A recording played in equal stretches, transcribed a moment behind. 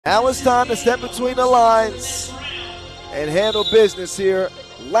Now it's time to step between the lines and handle business here.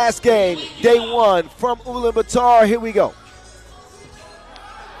 Last game, day one from Ulaanbaatar. Here we go.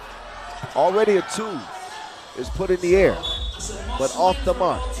 Already a 2 is put in the air, but off the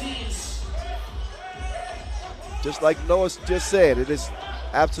mark. Just like Noah just said, it is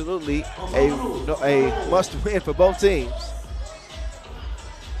absolutely a must-win for both teams.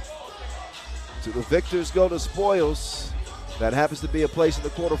 To the victors go the spoils. That happens to be a place in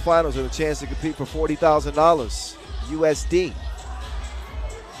the quarterfinals and a chance to compete for $40,000 USD.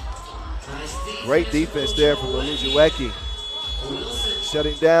 Great defense there from Ulaanbaatar.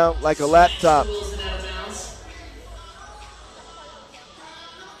 Shutting down like a laptop.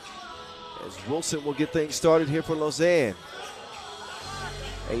 As Wilson will get things started here for Lausanne.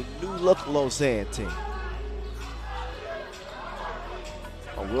 A new-look Lausanne team.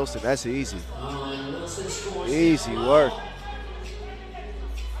 Oh, Wilson, that's easy. Easy work.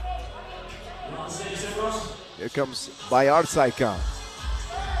 Here comes Zavkhan.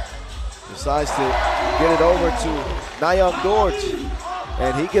 Decides to get it over to Nayam Dorj.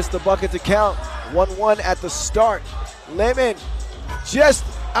 And he gets the bucket to count. 1-1 at the start. Lemon just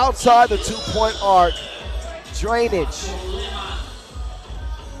outside the 2-point arc. Drainage.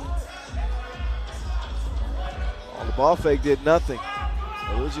 Oh, the ball fake did nothing.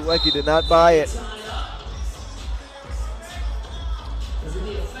 Ulaanbaatar did not buy it.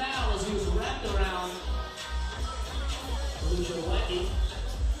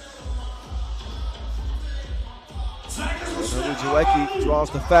 Ulaanbaatar draws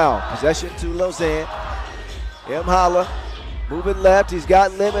the foul. Possession to Lausanne. Hala moving left. He's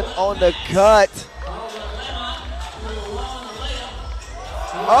got Lemon on the cut.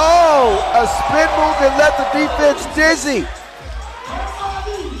 Oh, a spin move that left the defense dizzy.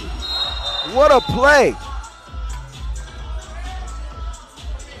 What a play.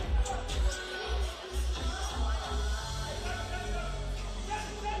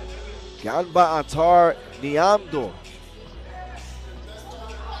 Ulaanbaatar Niamdo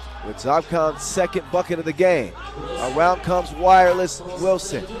with Zavkhan's second bucket of the game. Around comes wireless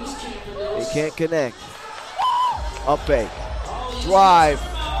Wilson. He can't connect. Up fake. Drive.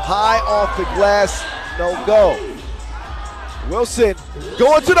 High off the glass. No go. Wilson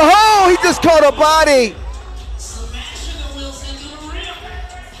going to the hole. He just caught a body.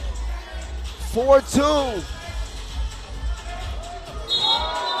 4-2.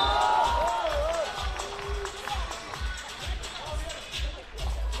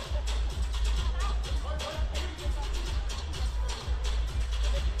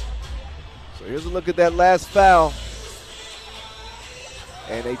 So here's a look at that last foul.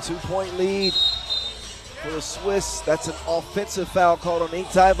 And a 2-point lead for the Swiss. That's an offensive foul called on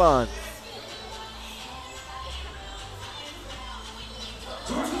Taiwan.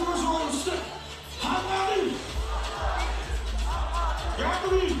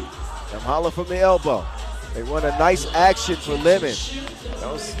 Hala from the elbow. They run a nice action for Lemon.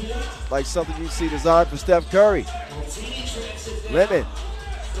 That was like something you'd see designed for Steph Curry. Lemon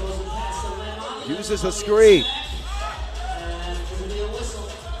uses a screen.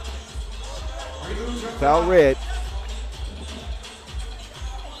 Foul red.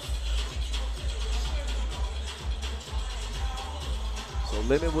 So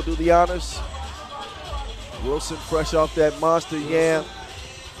Lemon will do the honors. Wilson fresh off that monster yam.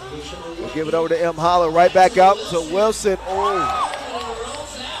 We'll give it over to Hala, right back out to Wilson.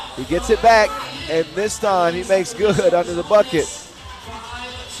 Oh, he gets it back, and this time he makes good under the bucket.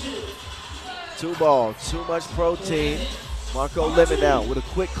 2 ball, too much protein. Marco Lemon now with a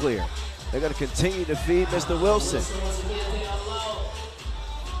quick clear. They're going to continue to feed Mr. Wilson.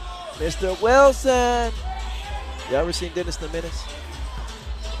 Mr. Wilson. You ever seen Dennis the Menace?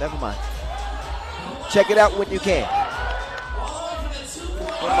 Never mind. Check it out when you can.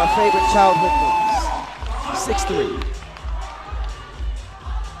 One of my favorite childhood movies.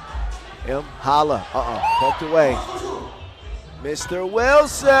 6'3". Hala. Poked away. Mr.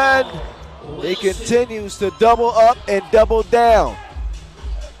 Wilson. He continues to double up and double down.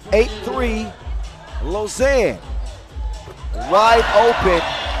 8-3, Lausanne. Wide open.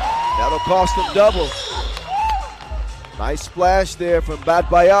 That'll cost him double. Nice splash there from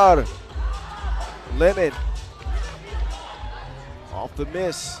Ulaanbaatar. Lemon. Off the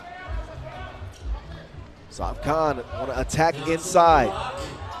miss. Zavkhan want to attack inside.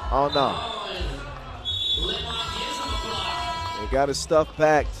 Oh no. They got his stuff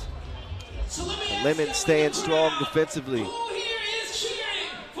packed. Lemon staying strong defensively.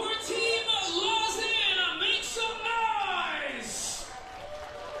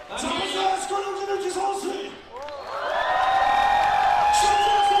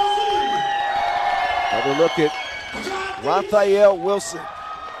 Another look at Raphael Wilson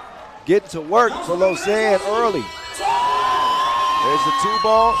getting to work for Lausanne early. There's the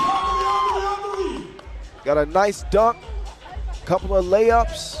 2-ball. Got a nice dunk, couple of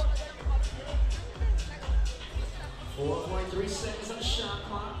layups. 4.3 seconds on the shot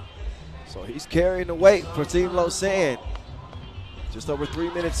clock. So he's carrying the weight for Team Lausanne. Just over 3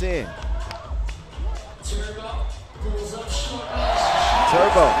 minutes in. Turbo pulls up short.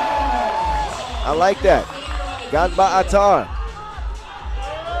 Turbo. I like that. Ulaanbaatar.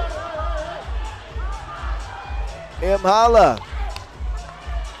 Imhala.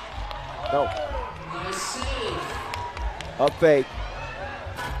 No. Nice save. Up fake.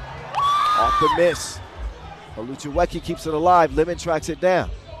 Off the miss. Olucheweki keeps it alive. Lemon tracks it down.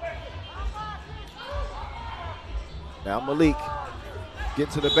 Now Malik.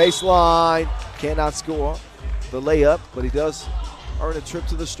 Get to the baseline. Cannot score the layup, but he does earn a trip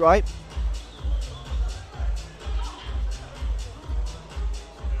to the stripe.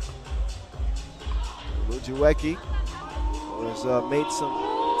 Olucheweki has made some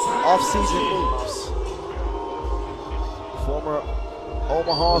off-season moves. Former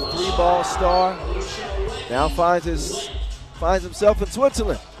Omaha 3-ball star now finds himself in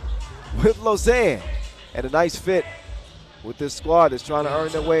Switzerland with Lausanne, and a nice fit with this squad that's trying to earn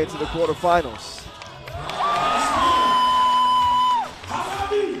their way into the quarterfinals.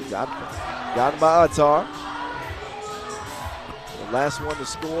 Ulaanbaatar, the last one to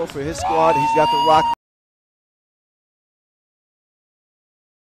score for his squad. He's got the rock.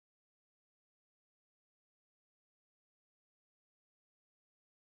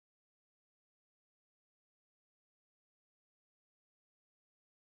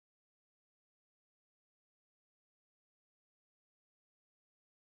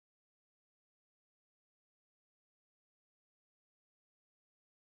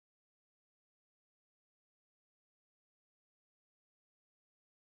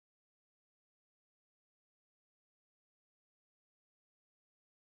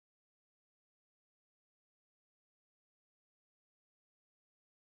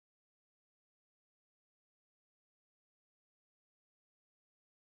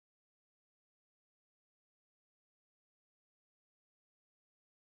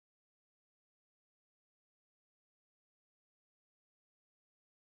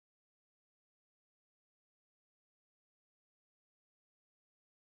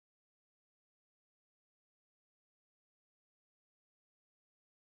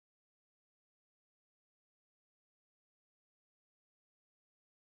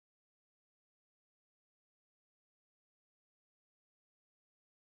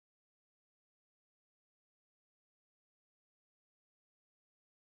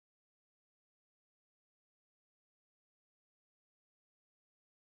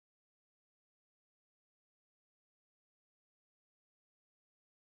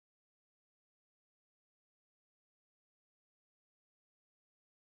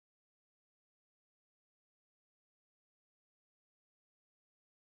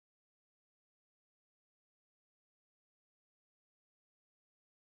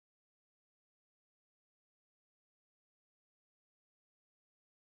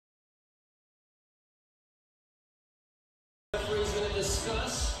 Referee's going to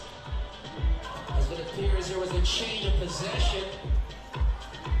discuss, as it appears there was a change of possession.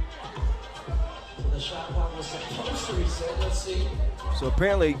 So the shot clock was supposed to reset. Let's see. So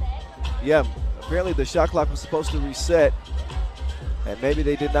apparently the shot clock was supposed to reset, and maybe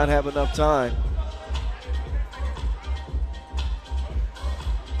they did not have enough time.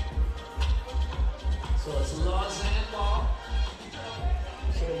 So it's Lausanne ball.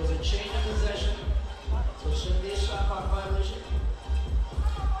 So there was a change of possession. So it shouldn't be a shot clock violation.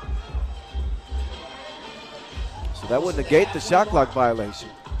 So that would negate the shot clock violation.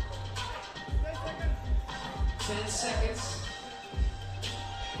 10 seconds.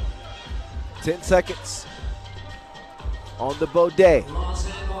 10 seconds on the Baudet.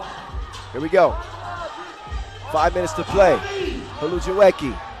 Lausanne ball. Here we go. 5 minutes to play.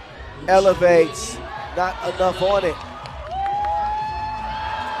 Olucheweki elevates. Not enough on it.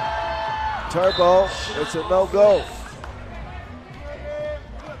 Turbo, it's a no-go.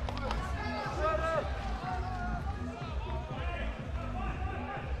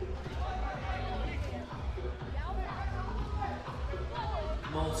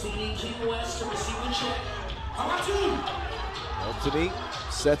 Maltini, King West to receive a check. Maltini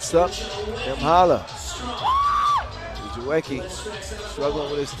sets up Imhala. Olucheweki struggling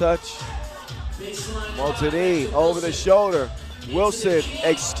with his touch. Maltini over the shoulder. Wilson,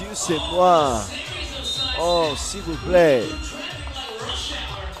 excusez-moi. Oh, s'il vous plaît.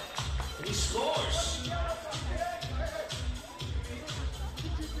 He scores.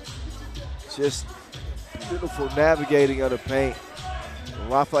 Just beautiful navigating of the paint.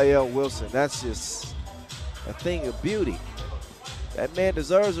 Raphael Wilson, that's just a thing of beauty. That man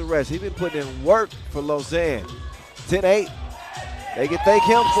deserves a rest. He's been putting in work for Lausanne. 10-8. They can thank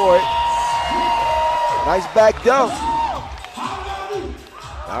him for it. Nice back dunk.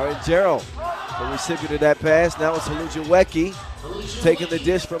 Aaron Gerald, the recipient of that pass. Now it's Ulaanbaatar taking the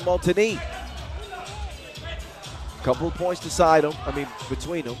dish from Montagny. Couple of points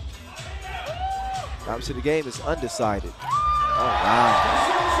between them. Obviously the game is undecided. Oh, wow.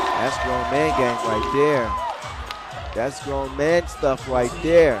 That's grown man game right there. That's grown man stuff right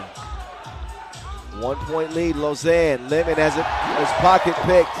there. 1 point lead, Lausanne. Lemon has his pocket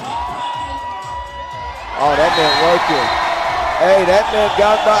picked. Oh, that man working. Hey, that man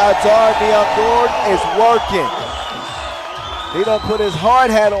Ulaanbaatar is working. He done put his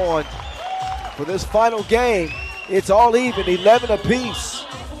hard hat on for this final game. It's all even, 11 apiece.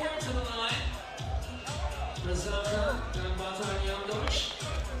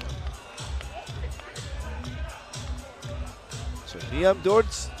 So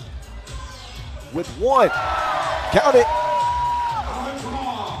Ulaanbaatar with one. Count it.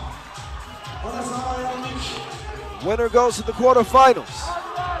 Winner goes to the quarterfinals.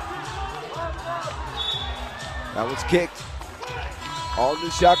 That was kicked. All new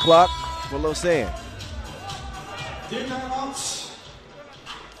shot clock for Lausanne. Come on,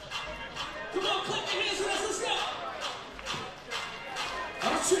 clap your hands, let's go.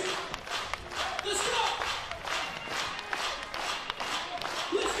 That's it. Let's go.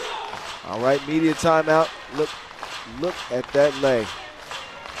 Let's go. All right, media timeout. Look at that lay.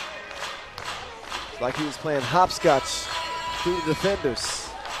 It's like he was playing hopscotch through the defenders.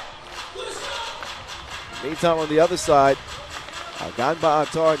 Meantime, on the other side,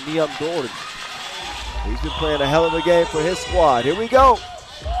 Ulaanbaatar Ulaanbaatar. He's been playing a hell of a game for his squad. Here we go.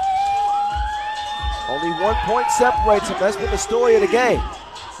 Only 1 point separates him. That's been the story of the game.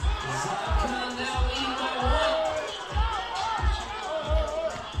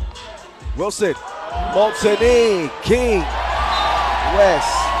 Wilson, Montagny, King,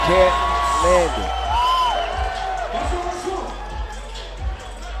 West can't land it.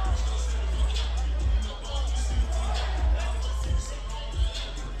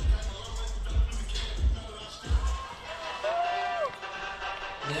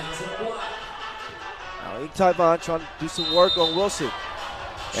 Tyvon trying to do some work on Wilson.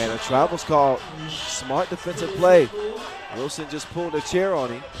 And a travel's called. Smart defensive play. Wilson just pulled a chair on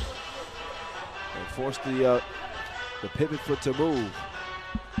him and forced the pivot foot to move.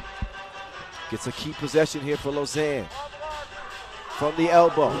 Gets a key possession here for Lausanne. From the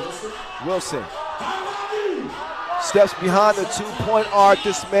elbow, Wilson steps behind the 2-point arc.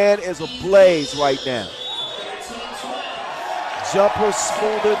 This man is ablaze right now. Jumper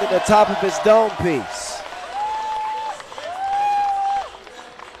smoother than the top of his dome piece.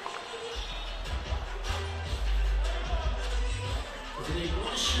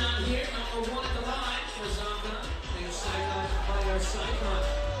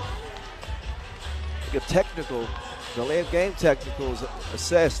 Technical, the late game technical is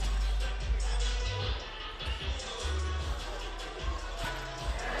assessed.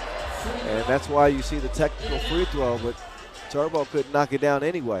 And that's why you see the technical free throw, but Turbo couldn't knock it down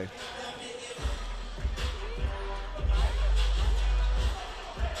anyway.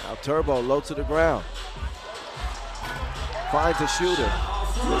 Now Turbo low to the ground. Finds a shooter,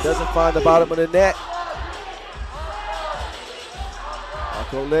 but doesn't find the bottom of the net.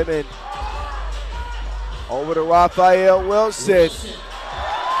 Marco Lemon over to Raphael Wilson.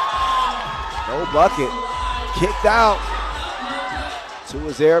 No bucket. Kicked out to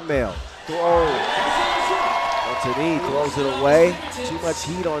his airmail. Throw. Montagny throws it away. Too much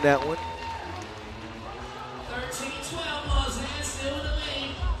heat on that one. 13-12, Lausanne still in the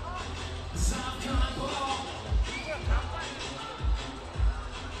lead. Zavkhan ball.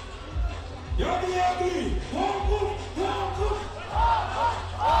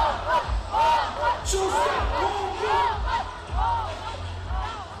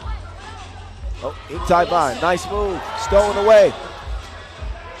 Oh, Tyvon, nice move, stolen away.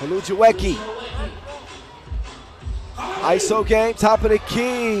 Ulaanbaatar. ISO game, top of the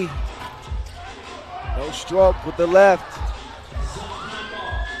key. No stroke with the left.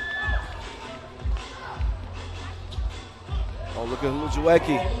 Oh, look at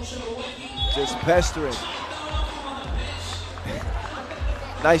Ulaanbaatar, just pestering.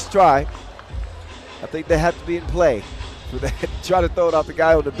 Nice try. I think they have to be in play for that. Try to throw it off the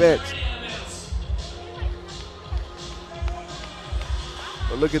guy on the bench.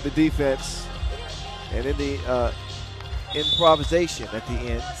 But look at the defense and in the improvisation at the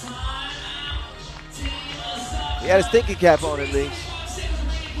end. He had his thinking cap on at least.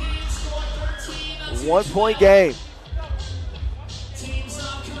 1 point game. Team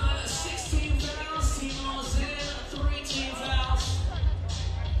Zavkhan 16 fouls. Team Lausanne 3 team fouls.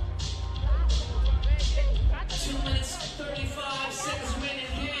 2 minutes 35 seconds remaining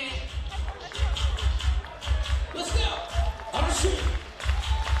in the game. Let's go. On the shoot.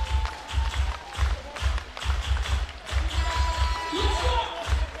 Let's go.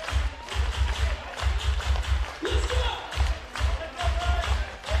 Let's go. Let's go.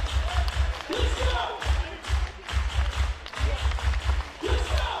 Let's go.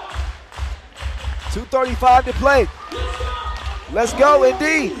 2:35 to play. Let's go,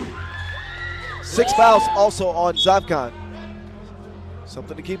 indeed. 6 fouls also on Zavkhan.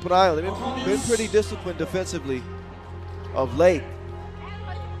 Something to keep an eye on. They've been pretty disciplined defensively of late.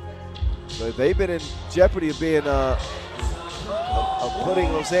 But they've been in jeopardy of being of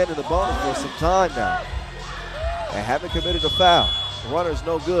putting Lausanne in the bonus for some time now. They haven't committed a foul. The runner's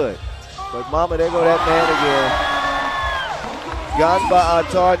no good. But mama, there go that man again.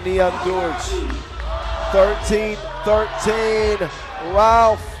 Ulaanbaatar Neon Durge. 13-13.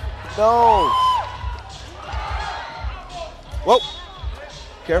 Ralph, no. Whoa.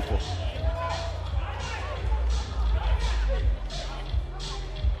 Careful.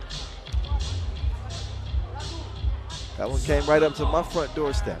 That one came right up to my front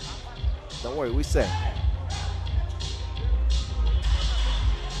doorstep. Don't worry, we say.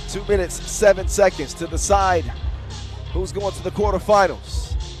 2 minutes, 7 seconds to decide who's going to the quarterfinals.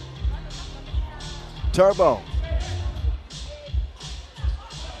 Turbo.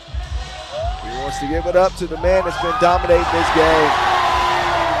 He wants to give it up to the man that's been dominating this game.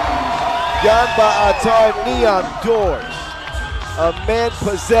 Ulaanbaatar Neon Doors. A man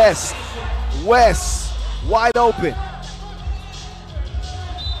possessed. West wide open.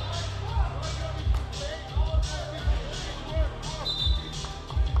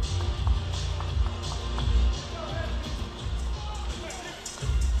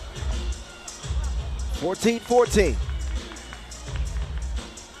 (14-14).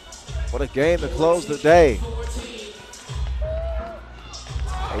 What a game to close the day.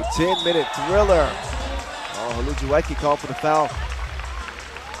 A 10-minute thriller. Oh, Ulaanbaatar called for the foul.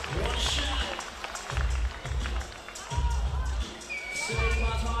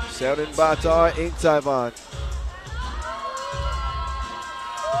 Ulaanbaatar Inktaivon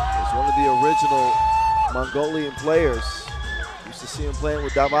is one of the original Mongolian players. Used to see him playing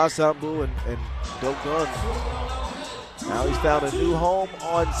with Davasambu and Dogun. Now he's found a new home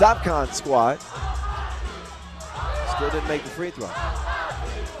on Zavkhan's squad. Still didn't make the free throw.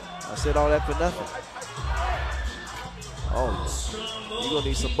 I said all that for nothing. Oh, you're gonna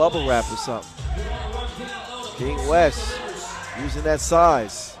need some bubble wrap or something. King West using that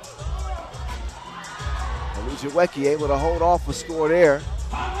size. Ulaanbaatar able to hold off a score there.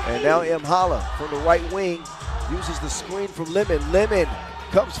 And now Imhala from the right wing uses the screen from Lemon. Lemon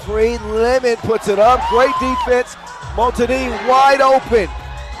comes free. Lemon puts it up. Great defense. Montani wide open.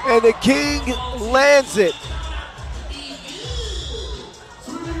 And the King lands it.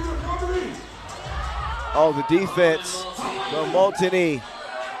 Oh, the defense from Montani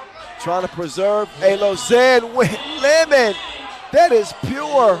trying to preserve a Lausanne with Lemon. That is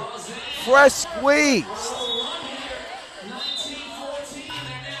pure, fresh squeeze.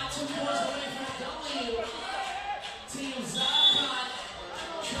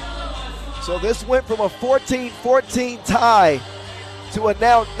 So this went from a 14-14 tie to a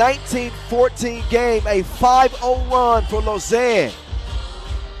now 19-14 game, a 5-0 run for Lausanne.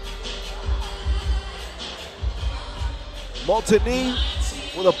 Montani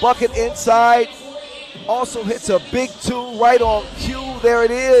with a bucket inside, also hits a big two right on cue. There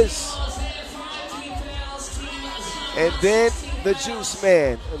it is. And then the juice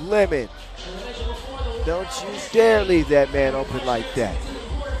man, Lemon. Don't you dare leave that man open like that.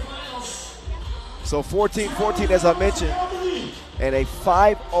 So 14-14, as I mentioned, and a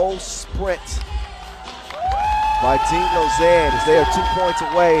 5-0 sprint by Team Lausanne as they are 2 points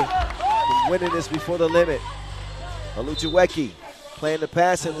away from winning this before the limit. Ulaanbaatar playing the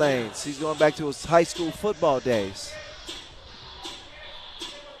passing lanes. He's going back to his high school football days.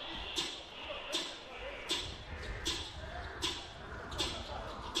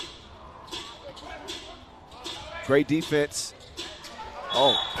 Great defense.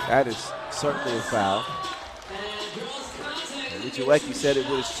 Oh, that is certainly a foul. Ulaanbaatar said it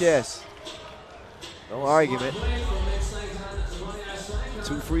with his chest. No argument.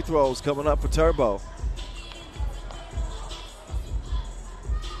 2 free throws coming up for Turbo.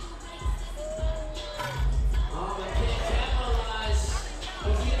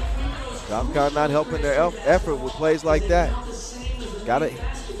 Zavkhan not helping their effort with plays like that. Got to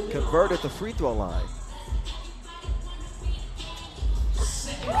convert at the free throw line.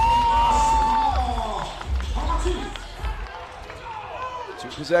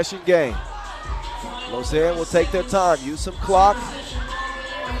 Two-possession game. Lausanne will take their time, use some clock.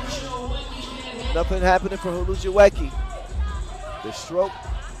 Nothing happening for Ulaanbaatar. The stroke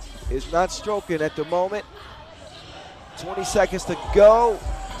is not stroking at the moment. 20 seconds to go.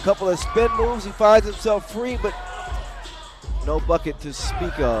 A couple of spin moves. He finds himself free, but no bucket to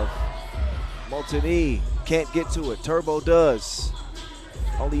speak of. Montigny can't get to it. Turbo does.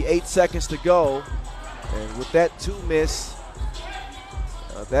 Only 8 seconds to go. And with that two miss,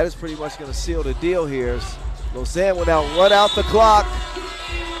 that is pretty much going to seal the deal here. Lausanne will now run out the clock.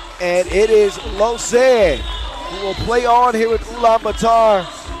 And it is Lausanne who will play on here with Ulaanbaatar.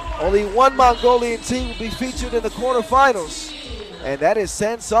 Only one Mongolian team will be featured in the quarterfinals, and that is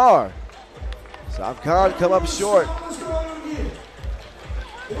SAINSCORE. Zavkhan come up short.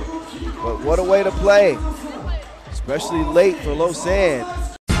 But what a way to play, especially late for Lausanne.